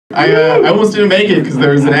I almost didn't make it because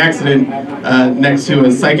there was an accident next to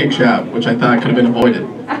a psychic shop, which I thought could have been avoided.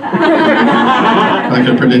 I could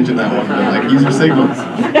have predicted that one, but like, use your signals.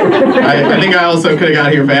 I think I also could have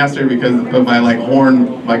got here faster because of my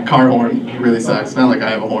horn, my car horn really sucks. Not like I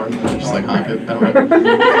have a horn, I just like honk it. I don't know.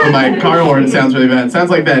 But my car horn sounds really bad. It sounds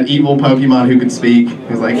like that evil Pokemon who could speak.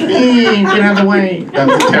 He's like, get out of the way. That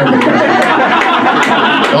was a terrible impression.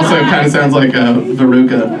 It also kind of sounds like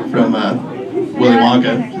Veruca from Willy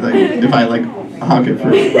Wonka. Like, if I honk it for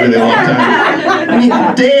a really long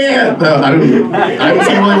time. Damn! No, I haven't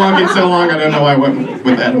seen Willy Wonka in so long, I don't know why I went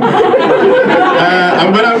with that.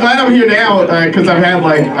 But I'm glad I'm here now, because I've had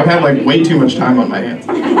way too much time on my hands.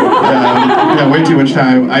 Way too much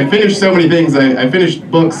time. I finished so many things. I finished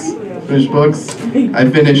books. I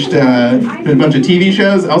finished a bunch of TV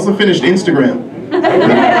shows. I also finished Instagram.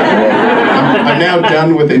 I'm now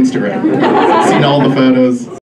done with Instagram. Seen all the photos.